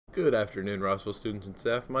Good afternoon, Rossville students and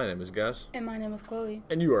staff. My name is Gus. And my name is Chloe.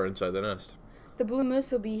 And you are Inside the Nest. The Blue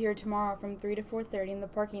Moose will be here tomorrow from 3 to 4:30 in the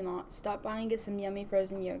parking lot. Stop by and get some yummy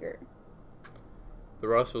frozen yogurt. The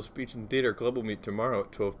Rossville Speech and Theater Club will meet tomorrow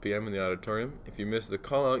at 12 p.m. in the auditorium. If you missed the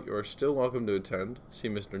call-out, you are still welcome to attend. See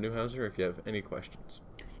Mr. Newhouser if you have any questions.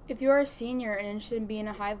 If you are a senior and interested in being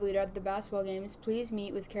a Hive leader at the basketball games, please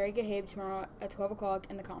meet with Carrie Gahabe tomorrow at 12 o'clock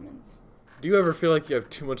in the Commons. Do you ever feel like you have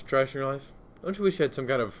too much trash in your life? Don't you wish you had some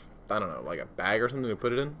kind of, like a bag or something to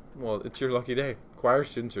put it in? Well, it's your lucky day. Choir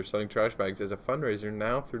students are selling trash bags as a fundraiser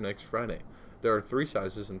now through next Friday. There are 3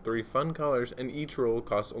 sizes and 3 fun colors, and each roll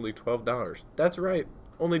costs only $12. That's right,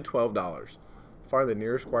 only $12. Find the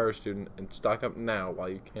nearest choir student and stock up now while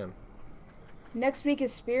you can. Next week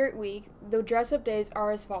is Spirit Week. The dress-up days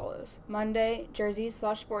are as follows. Monday,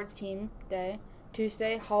 Jersey/Sports Team Day.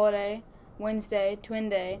 Tuesday, Holiday. Wednesday, Twin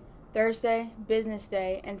Day. Thursday, Business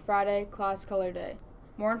Day. And Friday, Class Color Day.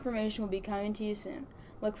 More information will be coming to you soon.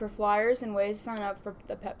 Look for flyers and ways to sign up for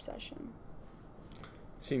the PEP session.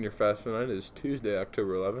 Senior FAFSA night is Tuesday,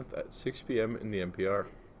 October 11th at 6 p.m. in the NPR.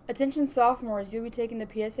 Attention sophomores, you'll be taking the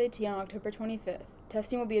PSAT on October 25th.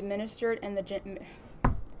 Testing will be administered in the gym.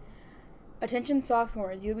 Attention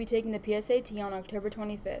sophomores, you'll be taking the PSAT on October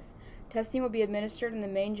 25th. Testing will be administered in the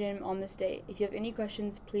main gym on this date. If you have any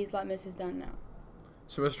questions, please let Mrs. Dunn know.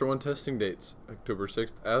 Semester 1 testing dates: October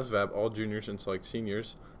 6th, ASVAB all juniors and select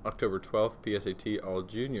seniors, October 12th, PSAT all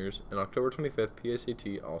juniors, and October 25th,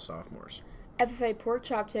 PSAT all sophomores. FFA pork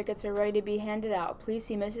chop tickets are ready to be handed out. Please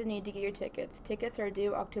see Mrs. Need to get your tickets. Tickets are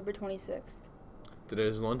due October 26th.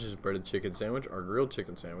 Today's lunch is breaded chicken sandwich or grilled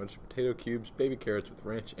chicken sandwich, potato cubes, baby carrots with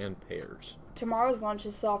ranch, and pears. Tomorrow's lunch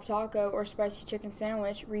is soft taco or spicy chicken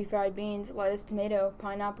sandwich, refried beans, lettuce, tomato,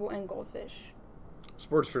 pineapple, and goldfish.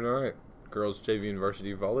 Sports for tonight: girls JV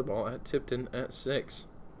University volleyball at Tipton at 6.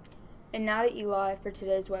 And now to Eli for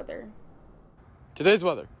today's weather. Today's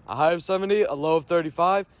weather: a high of 70, a low of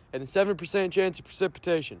 35, and a 7% chance of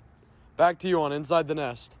precipitation. Back to you on Inside the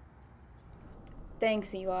Nest.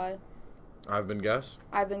 Thanks, Eli. I've been Gus.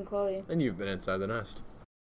 I've been Chloe. And you've been Inside the Nest.